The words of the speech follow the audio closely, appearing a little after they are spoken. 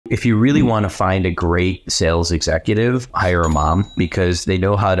If you really want to find a great sales executive, hire a mom, because they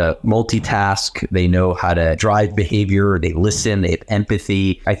know how to multitask. They know how to drive behavior. They listen. They have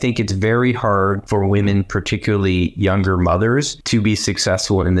empathy. I think it's very hard for women, particularly younger mothers, to be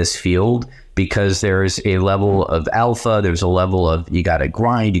successful in this field, because there's a level of alpha. There's a level of, you got to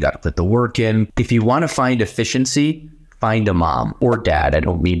grind. You got to put the work in. If you want to find efficiency, find a mom or dad. I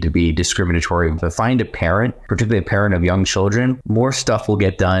don't mean to be discriminatory, but find a parent, particularly a parent of young children. More stuff will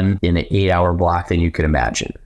get done in an 8-hour block than you could imagine.